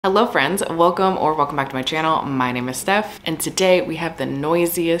Hello friends, welcome back to my channel. My name is Steph and today we have the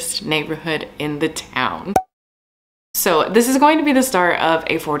noisiest neighborhood in the town. So this is going to be the start of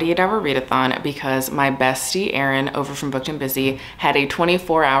a 48-hour readathon because my bestie Erin over from Booked and Busy had a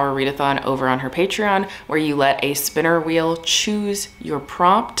 24-hour readathon over on her Patreon where you let a spinner wheel choose your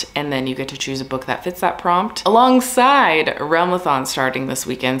prompt and then you get to choose a book that fits that prompt alongside realmathon starting this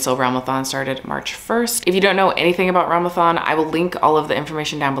weekend. So realmathon started March 1st. If you don't know anything about realmathon, I will link all of the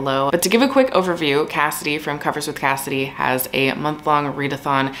information down below. But to give a quick overview, Cassidy from Covers with Cassidy has a month-long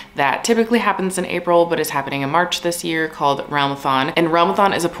readathon that typically happens in April but is happening in March this year called realmathon. And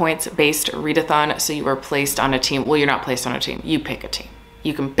realmathon is a points-based readathon, so you are placed on a team. Well, you're not placed on a team, you pick a team.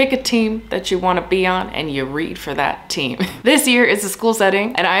 You can pick a team that you want to be on and you read for that team. This year is a school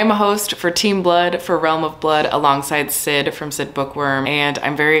setting and I am a host for Team Blood for Realm of Blood alongside Sid from Sid Bookworm, and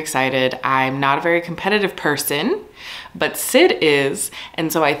I'm very excited. I'm not a very competitive person, but Sid is,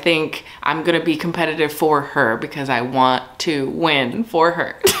 and so I think I'm gonna be competitive for her because I want to win for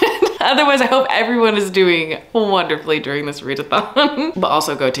her. Otherwise, I hope everyone is doing wonderfully during this readathon, but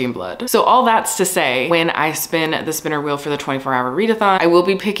also go Team Blood. So all that's to say, when I spin the spinner wheel for the 24-hour readathon, I will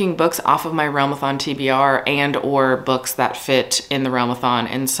be picking books off of my realmathon TBR and or books that fit in the realmathon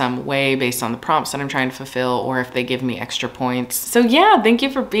in some way based on the prompts that I'm trying to fulfill or if they give me extra points. So yeah, thank you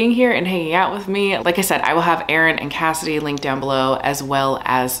for being here and hanging out with me. Like I said, I will have Erin and Cassidy linked down below as well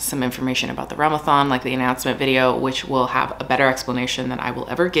as some information about the realmathon, like the announcement video, which will have a better explanation than I will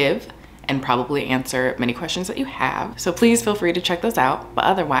ever give and probably answer many questions that you have. So please feel free to check those out. But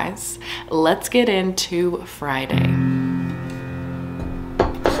otherwise, let's get into Friday.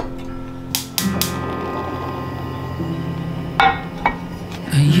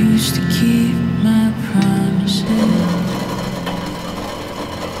 I used to keep my promises.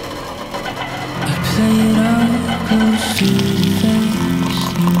 I play it all close to the face.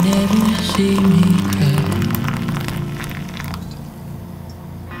 You never see me cry.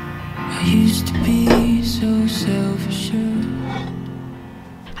 I used to be so self-assured.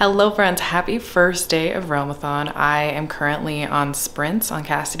 Hello friends, happy first day of realmathon. I am currently on sprints on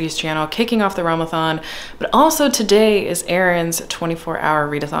Cassidy's channel, kicking off the realmathon, but also today is Erin's 24-hour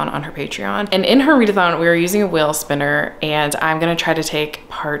readathon on her Patreon. And in her readathon, we are using a wheel spinner and I'm gonna try to take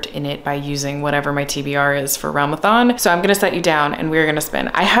part in it by using whatever my TBR is for realmathon. So I'm gonna set you down and we're gonna spin.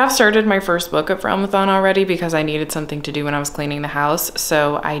 I have started my first book of realmathon already because I needed something to do when I was cleaning the house.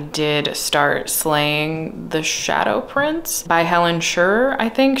 So I did start Slaying the Shadow Prince by Helen Scher, I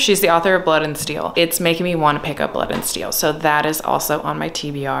think. She's the author of Blood and Steel. It's making me want to pick up Blood and Steel. So that is also on my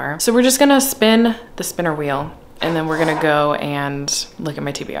TBR. So we're just gonna spin the spinner wheel and then we're gonna go and look at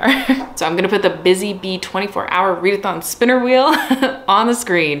my TBR. So I'm gonna put the Busy Bee 24-hour readathon spinner wheel on the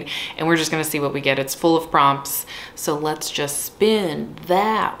screen and we're just gonna see what we get. It's full of prompts. So let's just spin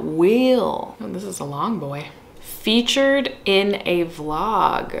that wheel. Oh, this is a long boy. Featured in a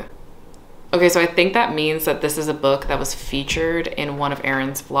vlog. Okay, so I think that means that this is a book that was featured in one of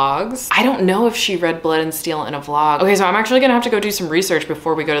Erin's vlogs. I don't know if she read Blood and Steel in a vlog. Okay, so I'm actually gonna have to go do some research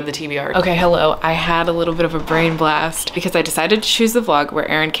before we go to the TBR. Okay, hello. I had a little bit of a brain blast because I decided to choose the vlog where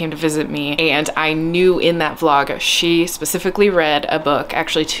Erin came to visit me, and I knew in that vlog she specifically read a book,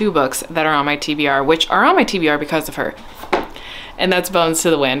 actually two books that are on my TBR, which are on my TBR because of her. And that's Bones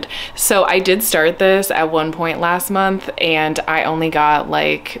to the Wind. So I did start this at one point last month and I only got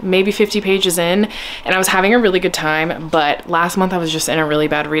like maybe 50 pages in and I was having a really good time, but last month I was just in a really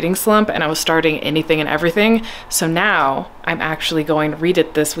bad reading slump and I was starting anything and everything. So now I'm actually going to read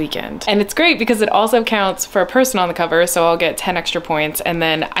it this weekend. And it's great because it also counts for a person on the cover, so I'll get 10 extra points. And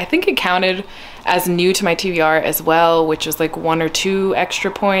then I think it counted as new to my TBR as well, which is like 1 or 2 extra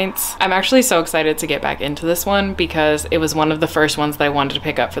points. I'm actually so excited to get back into this one because it was one of the first ones that I wanted to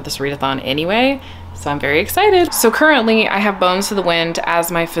pick up for this readathon anyway. So I'm very excited. So currently I have Bones to the Wind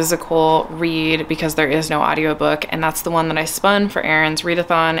as my physical read because there is no audiobook, and that's the one that I spun for Erin's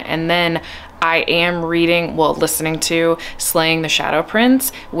readathon. And then I am reading, well, listening to Slaying the Shadow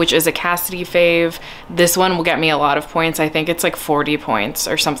Prince, which is a Cassidy fave. This one will get me a lot of points. I think it's like 40 points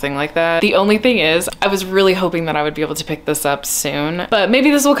or something like that. The only thing is, I was really hoping that I would be able to pick this up soon, but maybe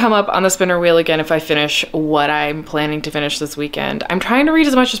this will come up on the spinner wheel again if I finish what I'm planning to finish this weekend. I'm trying to read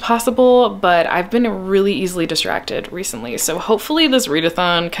as much as possible, but I've been really easily distracted recently, so hopefully this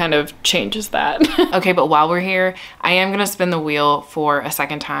readathon kind of changes that. Okay, but while we're here, I am gonna spin the wheel for a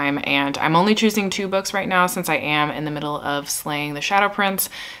second time, and I'm only choosing 2 books right now since I am in the middle of Slaying the Shadow Prince,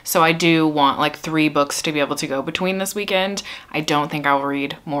 so I do want like 3 books to be able to go between this weekend. I don't think I'll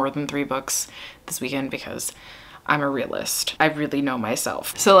read more than 3 books this weekend because I'm a realist. I really know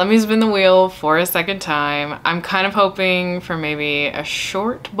myself. So let me spin the wheel for a second time. I'm kind of hoping for maybe a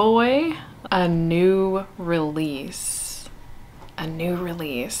short boy, a new release, a new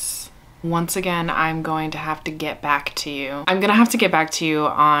release. Once again, I'm going to have to get back to you. I'm gonna have to get back to you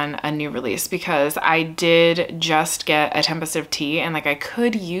on a new release because I did just get A Tempest of Tea and like I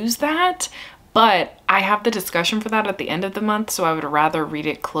could use that, but I have the discussion for that at the end of the month, so I would rather read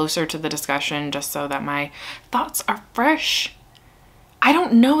it closer to the discussion just so that my thoughts are fresh. I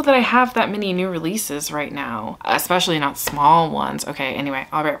don't know that I have that many new releases right now, especially not small ones. Okay, anyway,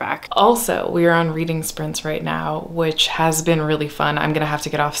 I'll be right back. Also, we are on reading sprints right now, which has been really fun. I'm gonna have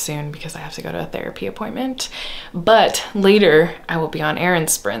to get off soon because I have to go to a therapy appointment. But later, I will be on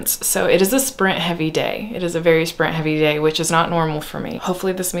Erin's sprints. So it is a sprint heavy day. It is a very sprint heavy day, which is not normal for me.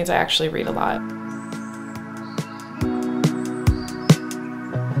 Hopefully this means I actually read a lot.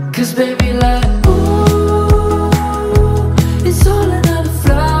 Cause baby, like, ooh, it's all another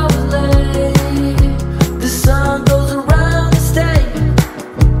flower lane. The sun goes around the state.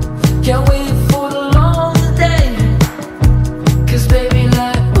 Can't wait for the long day. Cause baby,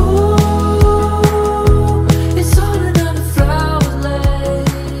 like, ooh, it's all another flower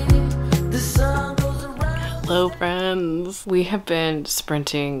lane. The sun goes around. Hello friends. We have been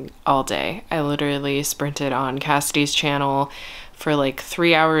sprinting all day. I literally sprinted on Cassidy's channel for like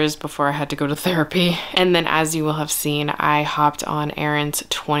 3 hours before I had to go to therapy. And then as you will have seen, I hopped on Erin's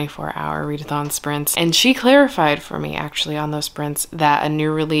 24-hour readathon sprints, and she clarified for me actually on those sprints that a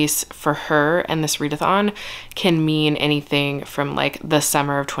new release for her and this readathon can mean anything from like the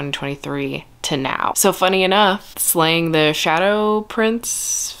summer of 2023 to now. So funny enough, Slaying the Shadow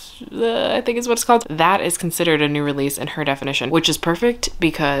Prince, I think is what it's called, that is considered a new release in her definition, which is perfect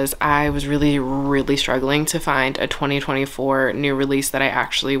because I was really struggling to find a 2024 new release that I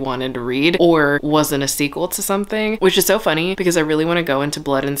actually wanted to read or wasn't a sequel to something, which is so funny because I really want to go into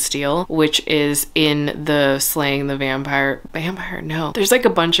Blood and Steel, which is in the Slaying the Vampire, no, there's like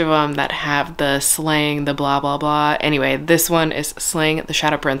a bunch of them that have the slaying the blah blah blah. Anyway, this one is Slaying the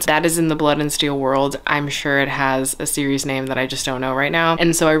Shadow Prince. That is in the Blood and Steel world. I'm sure it has a series name that I just don't know right now,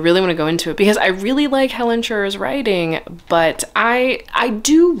 and so I really want to go into it because I really like Helen Scherer's writing, but I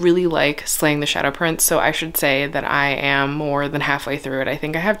do really like Slaying the Shadow Prince, so I should say that I am more than halfway through it. I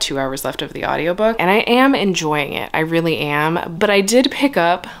think I have 2 hours left of the audiobook and I am enjoying it. I really am. But I did pick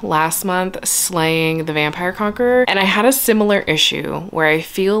up last month Slaying the Vampire Conqueror, and I had a similar issue where I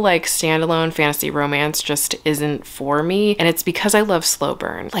feel like standalone fantasy romance just isn't for me, and it's because I love slow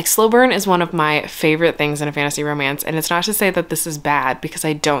burn. Like, slow burn is one of my favorite things in a fantasy romance, and it's not to say that this is bad because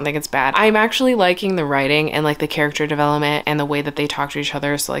I don't think it's bad. I'm actually liking the writing and like the character development and the way that they talk to each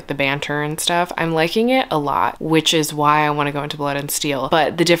other, so like the banter and stuff. I'm liking it a lot, which is why I want to go into Blood and Steel.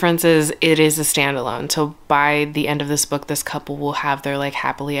 But the difference is it is a standalone, so by the end of this book this couple will have their like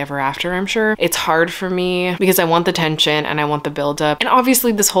happily ever after, I'm sure. It's hard for me because I want the tension and I want the build up, and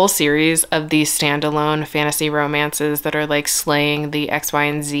obviously this whole series of these standalone fantasy romances that are like slaying the X, Y,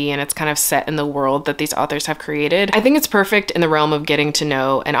 and Z, and it's kind of set in the world that these authors have created. I think it's perfect in the realm of getting to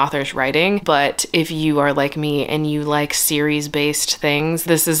know an author's writing, but if you are like me and you like series-based things,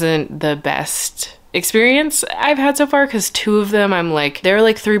 this isn't the best experience I've had so far, because 2 of them I'm like, they're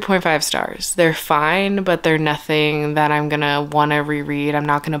like 3.5 stars. They're fine, but they're nothing that I'm gonna want to reread. I'm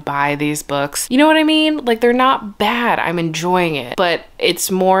not gonna buy these books. You know what I mean? Like, they're not bad. I'm enjoying it, but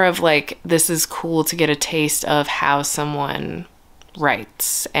it's more of like, this is cool to get a taste of how someone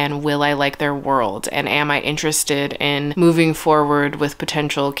writes, and will I like their world, and am I interested in moving forward with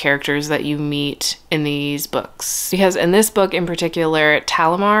potential characters that you meet in these books. Because in this book in particular,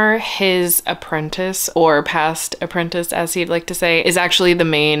 Talamar, his apprentice, or past apprentice as he'd like to say, is actually the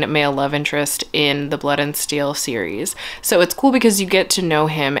main male love interest in the Blood and Steel series. So it's cool because you get to know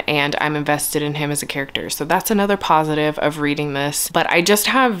him and I'm invested in him as a character. So that's another positive of reading this. But I just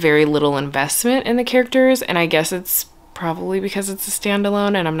have very little investment in the characters, and I guess it's probably because it's a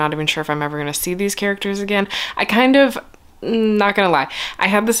standalone and I'm not even sure if I'm ever going to see these characters again. I kind of, not gonna lie, I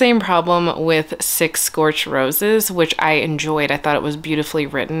had the same problem with 6 Scorched Roses, which I enjoyed. I thought it was beautifully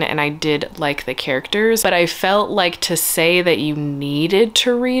written and I did like the characters, but I felt like to say that you needed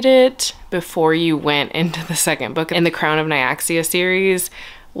to read it before you went into the second book in the Crown of Nyaxia series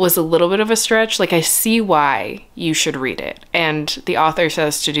was a little bit of a stretch. Like, I see why you should read it, and the author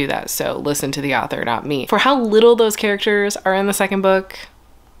says to do that, so listen to the author, not me. For how little those characters are in the second book,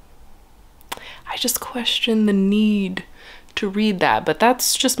 I just question the need to read that, but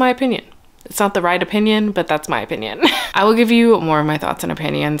that's just my opinion. It's not the right opinion, but that's my opinion. I will give you more of my thoughts and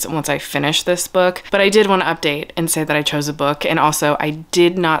opinions once I finish this book, but I did want to update and say that I chose a book, and also I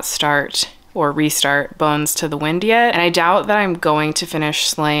did not start or restart Bones to the Wind yet, and I doubt that I'm going to finish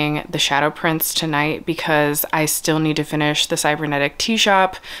slaying the Shadow Prince tonight because I still need to finish the cybernetic tea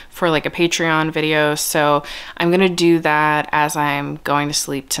shop for like a Patreon video, so I'm gonna do that as I'm going to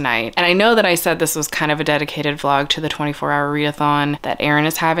sleep tonight. And I know that I said this was kind of a dedicated vlog to the 24-hour readathon that Erin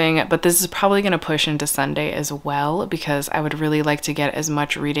is having, but this is probably gonna push into Sunday as well because I would really like to get as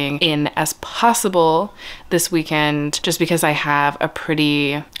much reading in as possible this weekend, just because I have a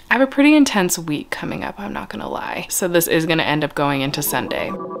pretty intense week coming up, I'm not gonna lie. So this is gonna end up going into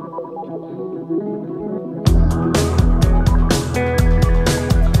Sunday.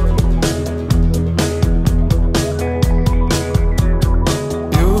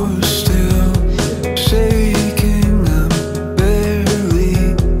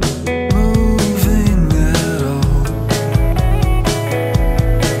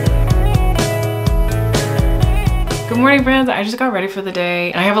 Good morning, friends. I just got ready for the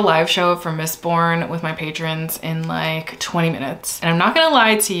day and I have a live show for Mistborn with my patrons in like 20 minutes. And I'm not gonna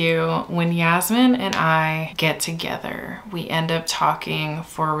lie to you, when Jazmin and I get together, we end up talking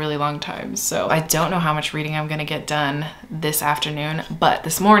for a really long time. So I don't know how much reading I'm gonna get done this afternoon, but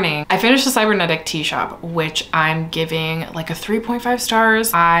this morning I finished the cybernetic tea shop, which I'm giving like a 3.5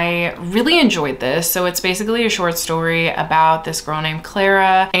 stars. I really enjoyed this. So it's basically a short story about this girl named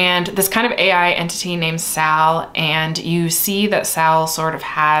Clara and this kind of AI entity named Sal, and you see that Sal sort of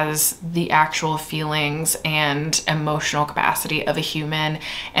has the actual feelings and emotional capacity of a human,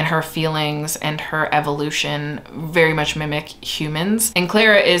 and her feelings and her evolution very much mimic humans. And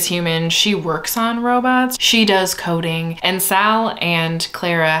Clara is human. She works on robots. She does coding, and Sal and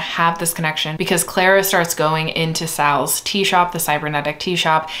Clara have this connection because Clara starts going into Sal's tea shop, the cybernetic tea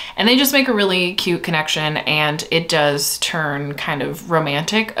shop, and they just make a really cute connection, and it does turn kind of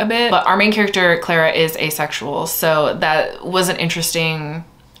romantic a bit. But our main character, Clara, is asexual, so that was an interesting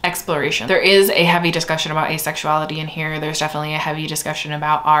exploration. There is a heavy discussion about asexuality in here. There's definitely a heavy discussion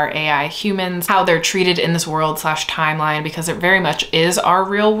about our AI humans, how they're treated in this world slash timeline, because it very much is our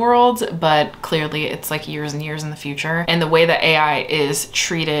real world, but clearly it's like years and years in the future. And the way that AI is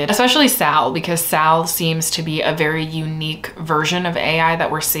treated, especially Sal, because Sal seems to be a very unique version of AI that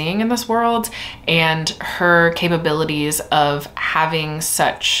we're seeing in this world, and her capabilities of having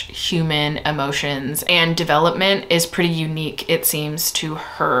such human emotions and development is pretty unique, it seems, to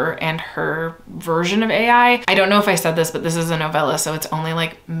her and her version of AI. I don't know if I said this, but this is a novella, so it's only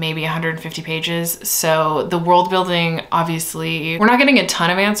like maybe 150 pages. So the world building, obviously, we're not getting a ton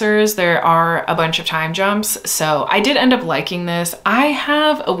of answers. There are a bunch of time jumps. So I did end up liking this. I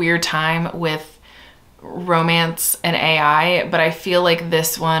have a weird time with romance and AI, but I feel like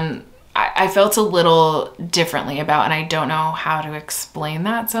this one, I felt a little differently about, and I don't know how to explain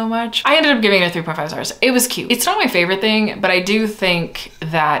that so much. I ended up giving it a 3.5 stars. It was cute. It's not my favorite thing, but I do think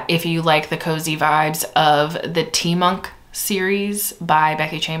that if you like the cozy vibes of the Tea Monk series by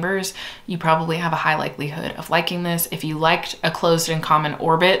Becky Chambers, you probably have a high likelihood of liking this. If you liked A Closed and Common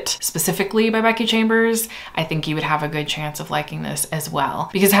Orbit, specifically by Becky Chambers, I think you would have a good chance of liking this as well,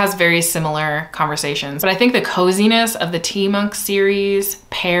 because it has very similar conversations. But I think the coziness of the Tea Monk series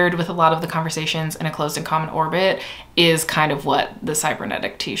paired with a lot of the conversations in A Closed and Common Orbit is kind of what the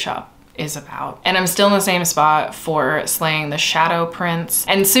cybernetic tea shop is about. And I'm still in the same spot for slaying the Shadow Prince,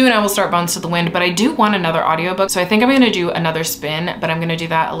 and soon I will start Bones to the Wind, but I do want another audiobook, so I think I'm gonna do another spin, but I'm gonna do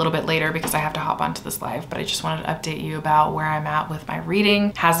that a little bit later because I have to hop onto this live. But I just wanted to update you about where I'm at with my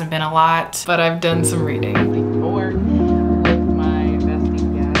reading. Hasn't been a lot, but I've done some reading.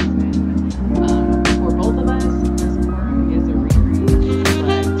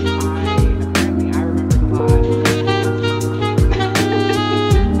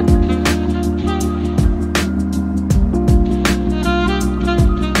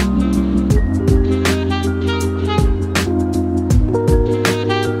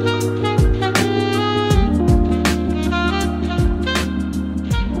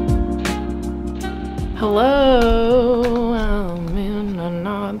 Hello, I'm in an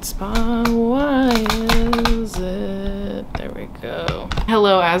odd spot. Why is it? There we go.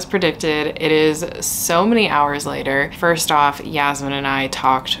 Hello, as predicted, it is so many hours later. First off, Jazmin and I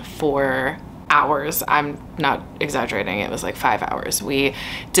talked for hours. I'm not exaggerating, it was like 5 hours. We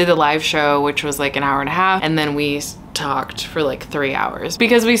did the live show, which was like an hour and a half, and then we talked for like 3 hours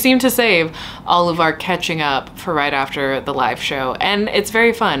because we seem to save all of our catching up for right after the live show, and it's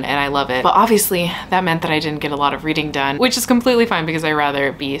very fun and I love it. But obviously that meant that I didn't get a lot of reading done, which is completely fine because I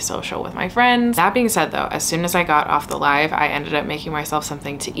rather be social with my friends. That being said though, as soon as I got off the live, I ended up making myself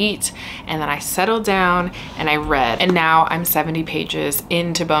something to eat, and then I settled down and I read, and now I'm 70 pages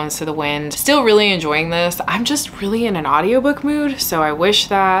into Bones to the Wind. Still really enjoying this. I'm just really in an audiobook mood, so I wish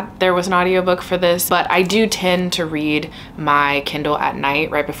that there was an audiobook for this, but I do tend to read my Kindle at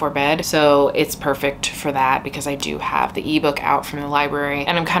night right before bed, so it's perfect for that because I do have the ebook out from the library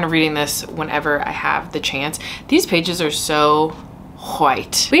and I'm kind of reading this whenever I have the chance. These pages are so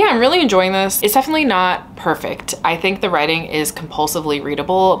white. But yeah, I'm really enjoying this. It's definitely not perfect. I think the writing is compulsively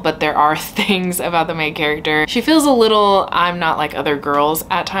readable, but there are things about the main character. She feels a little I'm not like other girls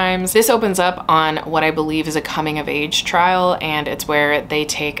at times. This opens up on what I believe is a coming of age trial, and it's where they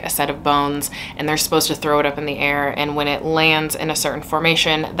take a set of bones and they're supposed to throw it up in the air, and when it lands in a certain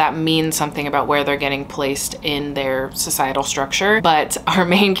formation, that means something about where they're getting placed in their societal structure. But our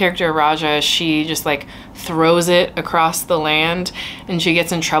main character, Raja, she just like throws it across the land and she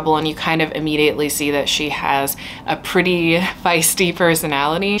gets in trouble, and you kind of immediately see that she has a pretty feisty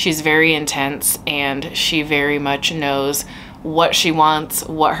personality. She's very intense and she very much knows what she wants,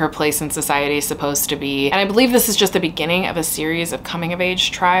 what her place in society is supposed to be. And I believe this is just the beginning of a series of coming of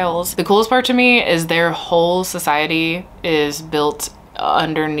age trials. The coolest part to me is their whole society is built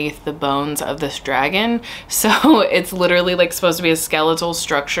underneath the bones of this dragon, so it's literally like supposed to be a skeletal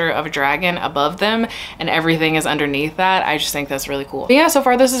structure of a dragon above them and everything is underneath that. I just think that's really cool. But yeah, so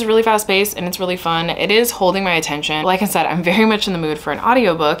far this is really fast paced and it's really fun. It is holding my attention. Like I said, I'm very much in the mood for an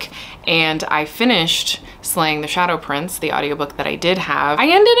audiobook, and I finished Slaying the Shadow Prince, the audiobook that I did have. I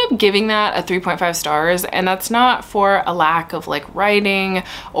ended up giving that a 3.5 stars, and that's not for a lack of like writing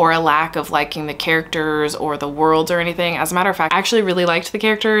or a lack of liking the characters or the worlds or anything. As a matter of fact, I actually really liked the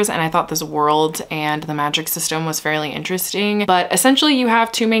characters and I thought this world and the magic system was fairly interesting. But essentially you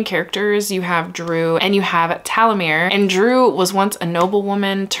have two main characters. You have Drew and you have Talamir, and Drew was once a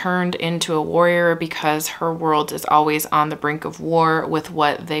noblewoman turned into a warrior because her world is always on the brink of war with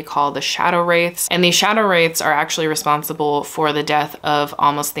what they call the Shadow Wraiths, and these Shadow Wraiths are actually responsible for the death of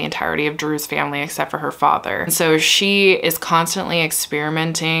almost the entirety of Drew's family except for her father. And so she is constantly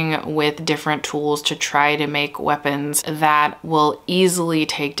experimenting with different tools to try to make weapons that will easily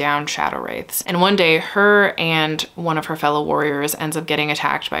take down Shadow Wraiths. And one day her and one of her fellow warriors ends up getting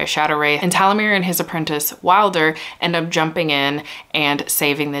attacked by a Shadow Wraith, and Talamir and his apprentice Wilder end up jumping in and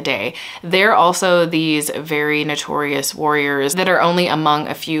saving the day. They're also these very notorious warriors that are only among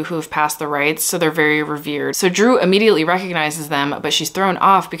a few who have passed the rites, so they're very revered. So Drew immediately recognizes them, but she's thrown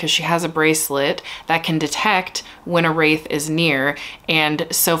off because she has a bracelet that can detect when a wraith is near, and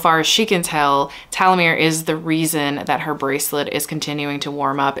so far as she can tell, Talamir is the reason that her bracelet is continuing to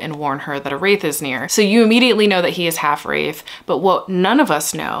warm up and warn her that a wraith is near. So you immediately know that he is half wraith, but what none of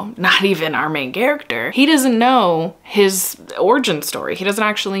us know, not even our main character, he doesn't know his origin story. He doesn't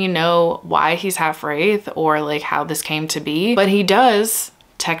actually know why he's half wraith or like how this came to be, but he does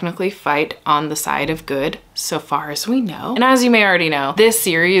technically fight on the side of good so far as we know. And as you may already know, this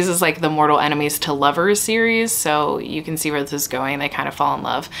series is like the Mortal Enemies to Lovers series, so you can see where this is going. They kind of fall in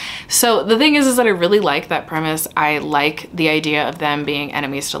love. So the thing is that I really like that premise. I like the idea of them being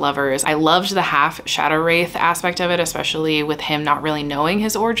enemies to lovers. I loved the half Shadow Wraith aspect of it, especially with him not really knowing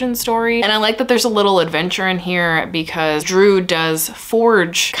his origin story. And I like that there's a little adventure in here because Drew does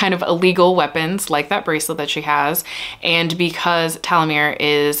forge kind of illegal weapons like that bracelet that she has, and because Talamir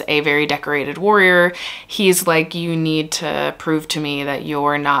is a very decorated warrior, he's like, you need to prove to me that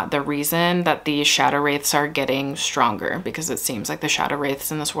you're not the reason that these Shadow Wraiths are getting stronger, because it seems like the Shadow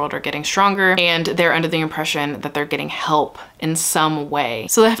Wraiths in this world are getting stronger and they're under the impression that they're getting help in some way.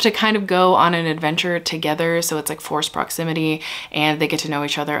 So they have to kind of go on an adventure together, so it's like forced proximity and they get to know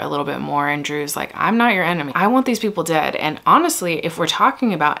each other a little bit more, and Drew's like, I'm not your enemy. I want these people dead, and honestly, if we're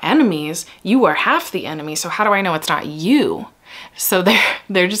talking about enemies, you are half the enemy, so how do I know it's not you? So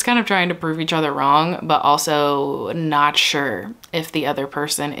they're just kind of trying to prove each other wrong, but also not sure if the other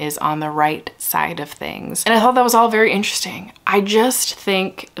person is on the right side of things. And I thought that was all very interesting. I just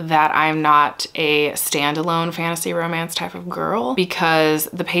think that I'm not a standalone fantasy romance type of girl, because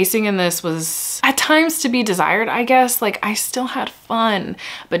the pacing in this was at times to be desired, I guess. Like, I still had fun,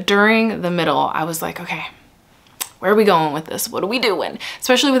 but during the middle, I was like, okay, where are we going with this? What are we doing?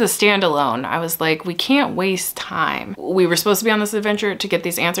 Especially with a standalone. I was like, we can't waste time. We were supposed to be on this adventure to get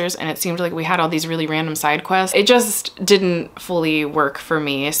these answers, and it seemed like we had all these really random side quests. It just didn't fully work for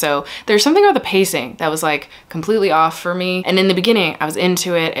me. So there's something about the pacing that was like completely off for me. And in the beginning, I was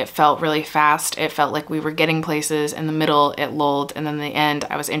into it. It felt really fast. It felt like we were getting places. In the middle, it lulled. And then in the end,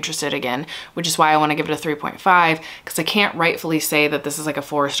 I was interested again, which is why I want to give it a 3.5, because I can't rightfully say that this is like a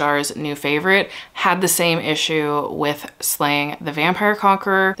 4 stars new favorite. Had the same issue with slaying the vampire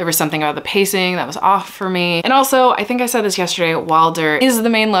conqueror. There was something about the pacing that was off for me. And also, I think I said this yesterday, Wilder is the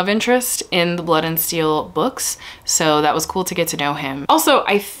main love interest in the Blood and Steel books. So that was cool to get to know him. Also,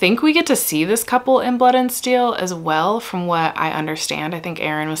 I think we get to see this couple in Blood and Steel as well, from what I understand. I think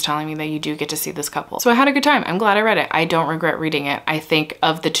Erin was telling me that you do get to see this couple. So I had a good time. I'm glad I read it. I don't regret reading it. I think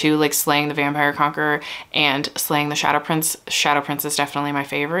of the two, like slaying the vampire conqueror and slaying the Shadow Prince, Shadow Prince is definitely my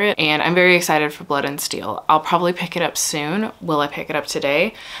favorite. And I'm very excited for Blood and Steel. I'll probably pick it up soon. Will I pick it up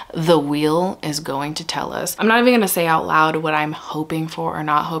today? The wheel is going to tell us. I'm not even gonna say out loud what I'm hoping for or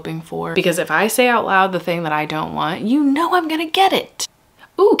not hoping for, because if I say out loud the thing that I don't want, you know I'm gonna get it.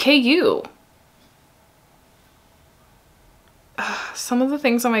 Ooh, KU. Some of the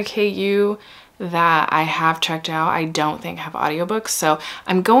things on my KU that I have checked out, I don't think have audiobooks. So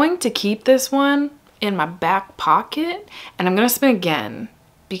I'm going to keep this one in my back pocket, and I'm gonna spin again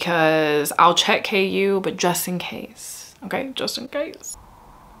because I'll check KU, but just in case, okay? Just in case.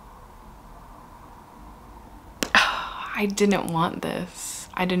 I didn't want this.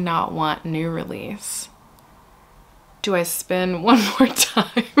 I did not want new release. Do I spin one more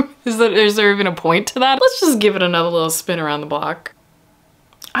time? Is there even a point to that? Let's just give it another little spin around the block.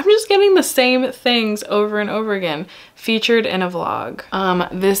 I'm just getting the same things over and over again, featured in a vlog.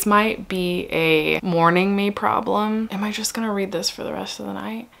 This might be a morning me problem. Am I just gonna read this for the rest of the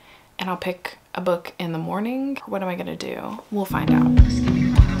night and I'll pick a book in the morning? What am I gonna do? We'll find out.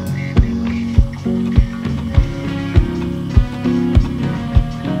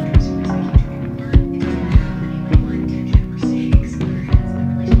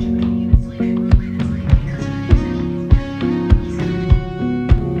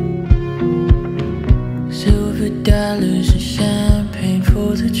 $dollars and champagne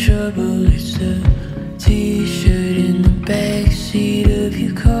for the trouble. It's a t-shirt in the backseat of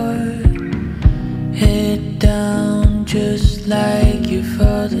your car. Head down just like your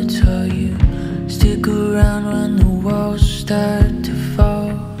father taught you. Stick around when the walls start to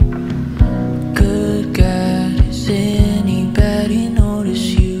fall. Good God, does anybody notice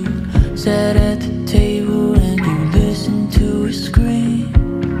you sat at the table and you listened to her scream?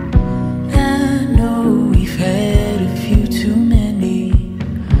 I know we've had a few too many.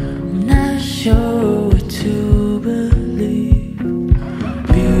 I'm not sure what to believe.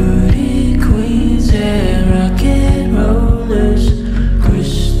 Beauty queens and rock and rollers,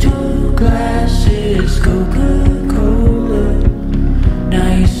 crystal glasses, Coca-Cola.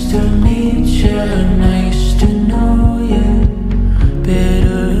 Nice to meet ya, nice to know ya.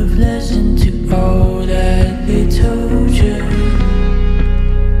 Better have listened to all that they told ya.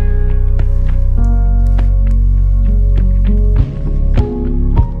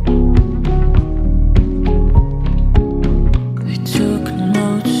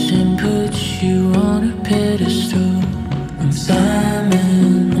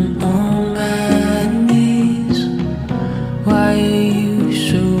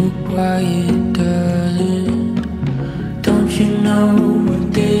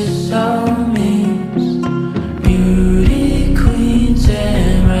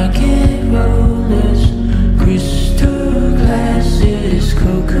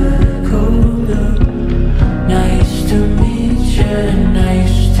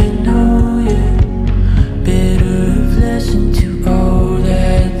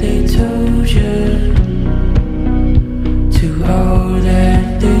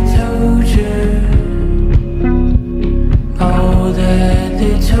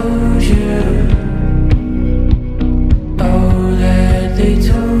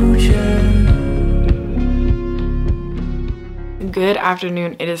 Good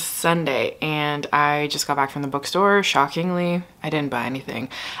afternoon. It is Sunday and I just got back from the bookstore. Shockingly, I didn't buy anything.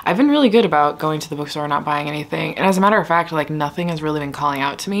 I've been really good about going to the bookstore and not buying anything. And as a matter of fact, like nothing has really been calling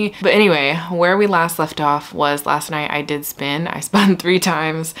out to me. But anyway, where we last left off was last night I did spin. I spun 3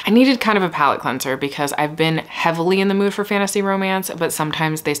 times. I needed kind of a palate cleanser because I've been heavily in the mood for fantasy romance, but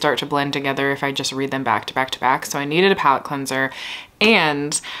sometimes they start to blend together if I just read them back to back to back. So I needed a palate cleanser.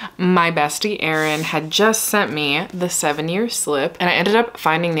 And my bestie Erin had just sent me the 7-year slip, and I ended up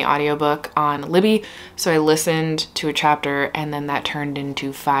finding the audiobook on Libby. So I listened to a chapter, and then that turned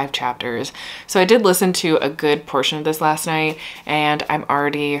into 5 chapters. So I did listen to a good portion of this last night, and I'm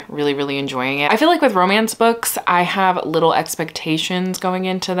already really enjoying it. I feel like with romance books, I have little expectations going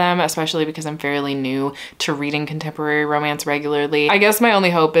into them, especially because I'm fairly new to reading contemporary romance regularly. I guess my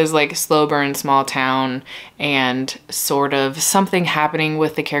only hope is like slow burn, small town, and sort of something happening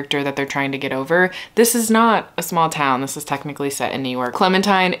with the character that they're trying to get over. This is not a small town. This is technically set in New York.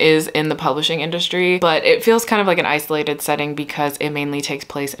 Clementine is in the publishing industry, but it feels kind of like an isolated setting because it mainly takes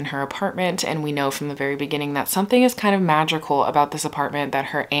place in her apartment, and we know from the very beginning that something is kind of magical about this apartment that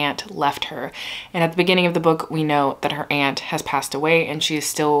her aunt left her. And at the beginning of the book, we know that her aunt has passed away, and she is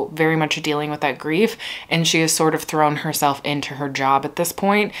still very much dealing with that grief, and she has sort of thrown herself into her job at this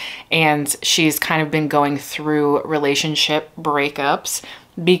point, and she's kind of been going through relationship breakups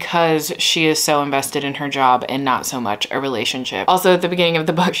because she is so invested in her job and not so much a relationship. Also, at the beginning of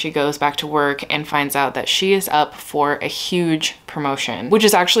the book, she goes back to work and finds out that she is up for a huge promotion, which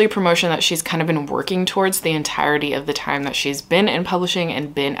is actually a promotion that she's kind of been working towards the entirety of the time that she's been in publishing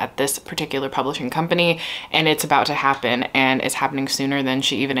and been at this particular publishing company, and it's about to happen, and it's happening sooner than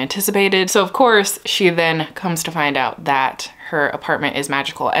she even anticipated. So of course, she then comes to find out that her apartment is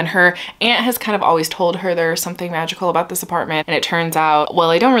magical, and her aunt has kind of always told her there's something magical about this apartment, and it turns out,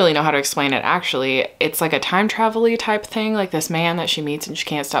 well, I don't really know how to explain it actually. It's like a time travel-y type thing. Like this man that she meets and she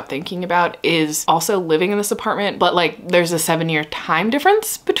can't stop thinking about is also living in this apartment, but like there's a 7-year time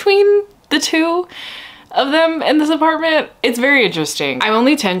difference between the two of them in this apartment. It's very interesting. I'm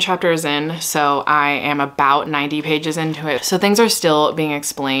only 10 chapters in, so I am about 90 pages into it. So things are still being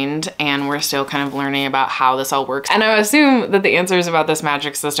explained, and we're still kind of learning about how this all works. And I assume that the answers about this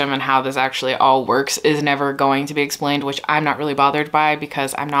magic system and how this actually all works is never going to be explained, which I'm not really bothered by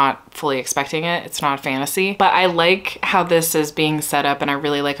because I'm not fully expecting it. It's not fantasy. But I like how this is being set up, and I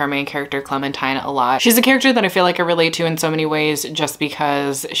really like our main character, Clementine, a lot. She's a character that I feel like I relate to in so many ways just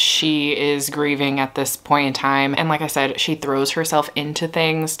because she is grieving at this point in time, and like I said, she throws herself into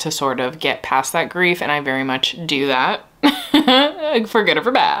things to sort of get past that grief, and I very much do that. For good or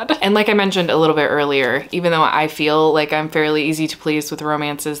for bad. And like I mentioned a little bit earlier, even though I feel like I'm fairly easy to please with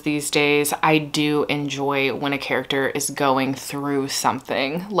romances these days, I do enjoy when a character is going through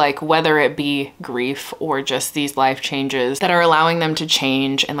something, like whether it be grief or just these life changes that are allowing them to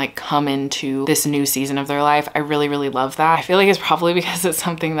change and like come into this new season of their life. I really love that. I feel like it's probably because it's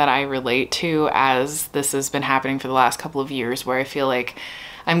something that I relate to, as this has been happening for the last couple of years, where I feel like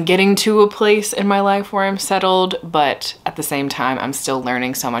I'm getting to a place in my life where I'm settled, but at the same time, I'm still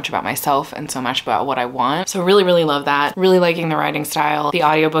learning so much about myself and so much about what I want. So really love that. Really liking the writing style. The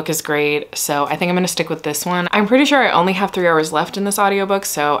audiobook is great, so I think I'm gonna stick with this one. I'm pretty sure I only have 3 hours left in this audiobook,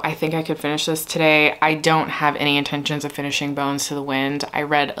 so I think I could finish this today. I don't have any intentions of finishing Bones to the Wind. I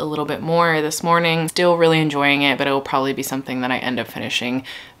read a little bit more this morning. Still really enjoying it, but it will probably be something that I end up finishing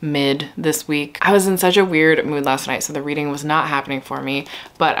mid this week. I was in such a weird mood last night, so the reading was not happening for me,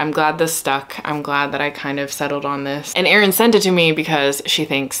 but I'm glad this stuck. I'm glad that I kind of settled on this. And Erin sent it to me because she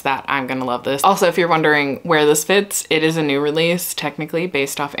thinks that I'm gonna love this. Also, if you're wondering where this fits, it is a new release, technically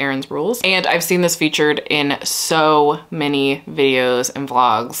based off Erin's rules. And I've seen this featured in so many videos and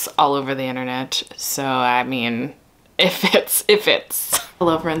vlogs all over the internet. So, I mean, it fits, it fits.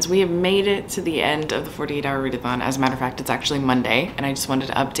 Hello friends, we have made it to the end of the 48-hour readathon. As a matter of fact, it's actually Monday, and I just wanted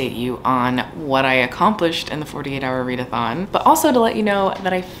to update you on what I accomplished in the 48-hour readathon, but also to let you know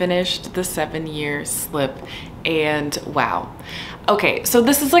that I finished the 7-year slip, and wow. Okay, so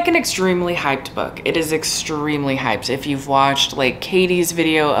this is like an extremely hyped book. It is extremely hyped. If you've watched like Katie's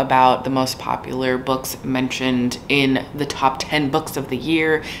video about the most popular books mentioned in the top 10 books of the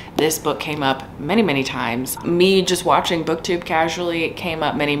year, this book came up many times. Me just watching BookTube casually, it came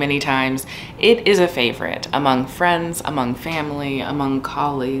up many times. It is a favorite among friends, among family, among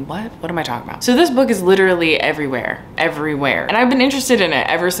colleagues. What am I talking about? So this book is literally everywhere. And I've been interested in it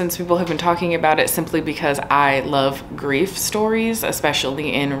ever since people have been talking about it, simply because I love grief stories,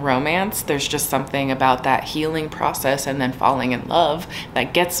 especially in romance. There's just something about that healing process and then falling in love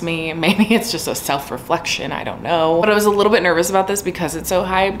that gets me. Maybe it's just a self-reflection, I don't know. But I was a little bit nervous about this because it's so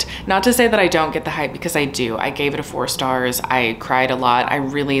hyped. Not to say that I don't get the hype, because I do. I gave it a 4 stars. I cried a lot. I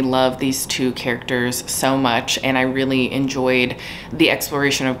really love these 2 characters so much, and I really enjoyed the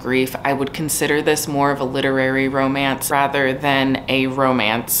exploration of grief. I would consider this more of a literary romance rather than a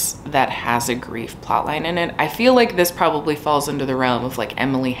romance that has a grief plotline in it. I feel like this probably falls into the realm of like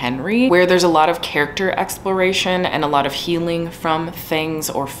Emily Henry, where there's a lot of character exploration and a lot of healing from things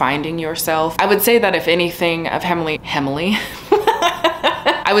or finding yourself. I would say that if anything of Emily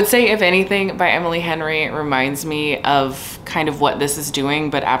I would say If Anything by Emily Henry reminds me of kind of what this is doing,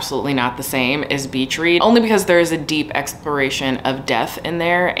 but absolutely not the same, is Beach Read, only because there is a deep exploration of death in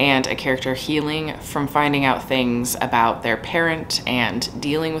there and a character healing from finding out things about their parent and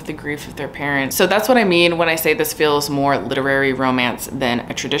dealing with the grief of their parent. So that's what I mean when I say this feels more literary romance than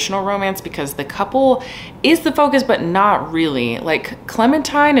a traditional romance, because the couple is the focus, but not really. Like,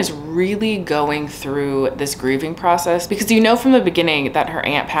 Clementine is really going through this grieving process because you know from the beginning that her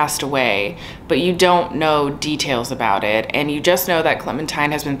aunt passed away, but you don't know details about it. And you just know that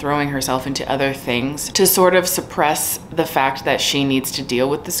Clementine has been throwing herself into other things to sort of suppress the fact that she needs to deal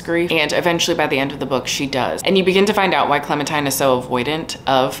with this grief. And eventually by the end of the book, she does. And you begin to find out why Clementine is so avoidant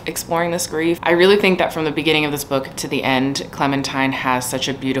of exploring this grief. I really think that from the beginning of this book to the end, Clementine has such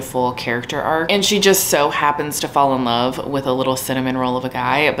a beautiful character arc. And she just so happens to fall in love with a little cinnamon roll of a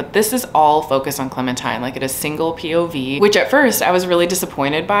guy. But this is all focused on Clementine. Like, it is single POV, which at first I was really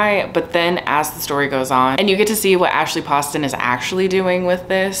disappointed by. But then as the story goes on and you get to see what Ashley Poston is actually doing with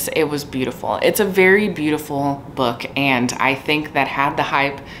this, it was beautiful. It's a very beautiful book, and I think that had the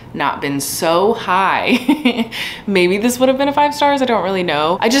hype not been so high, maybe this would have been a 5 stars. I don't really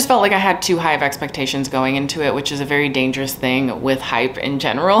know. I just felt like I had too high of expectations going into it, which is a very dangerous thing with hype in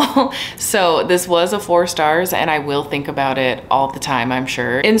general. So this was a 4 stars, and I will think about it all the time, I'm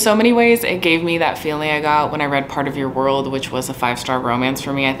sure. In so many ways, it gave me that feeling I got when I read Part of Your World, which was a 5-star romance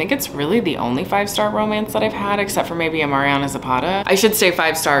for me. I think it's really the only 5-star romance that I've had, except for maybe a Mariana Zapata. I should say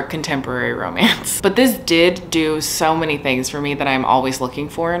 5-star contemporary romance. But this did do so many things for me that I'm always looking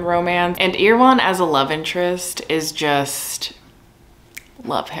for in romance. And Irwan as a love interest is just...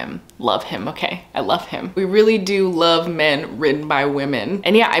 love him, okay? I love him. We really do love men written by women.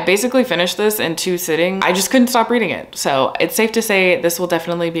 And yeah, I basically finished this in 2 sittings. I just couldn't stop reading it. So it's safe to say this will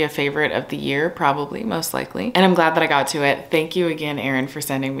definitely be a favorite of the year, probably, most likely. And I'm glad that I got to it. Thank you again, Erin, for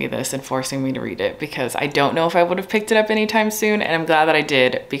sending me this and forcing me to read it, because I don't know if I would have picked it up anytime soon. And I'm glad that I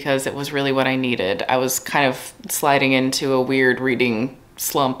did, because it was really what I needed. I was kind of sliding into a weird reading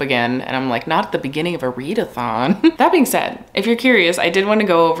slump again, and I'm like, not at the beginning of a readathon. That being said, if you're curious, I did want to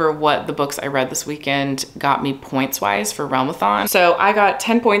go over what the books I read this weekend got me points wise for realmathon. So I got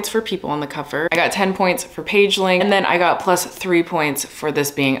 10 points for people on the cover, I got 10 points for page length, and then I got plus 3 points for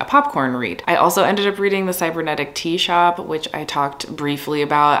this being a popcorn read. I also ended up reading The Cybernetic Tea Shop, which I talked briefly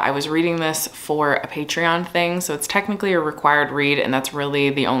about. I was reading this for a Patreon thing, so it's technically a required read, and that's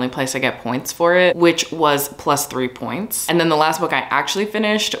really the only place I get points for it, which was plus 3 points. And then the last book I actually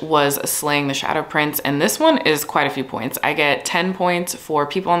finished was Slaying the Shadow Prince, and this one is quite a few points. I get 10 points for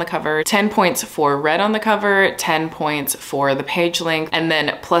people on the cover, 10 points for red on the cover, 10 points for the page length, and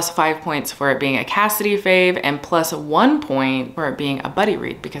then plus 5 points for it being a Cassidy fave, and plus 1 point for it being a buddy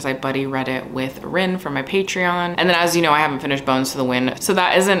read, because I buddy read it with Rin from my Patreon. And then, as you know, I haven't finished Bones to the Wind, so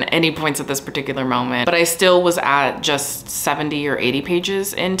that isn't any points at this particular moment, but I still was at just 70 or 80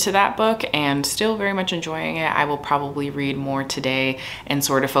 pages into that book and still very much enjoying it. I will probably read more today and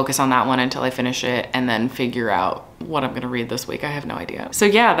sort of focus on that one until I finish it, and then figure out what I'm gonna read this week. I have no idea. So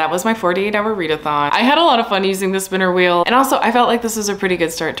yeah, that was my 48-hour readathon. I had a lot of fun using the spinner wheel, and also I felt like this was a pretty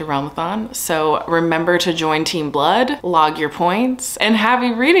good start to realmathon. So remember to join Team Blood, log your points, and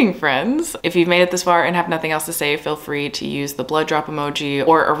happy reading, friends. If you've made it this far and have nothing else to say, feel free to use the blood drop emoji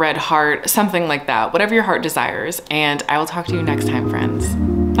or a red heart, something like that, whatever your heart desires. And I will talk to you next time, friends.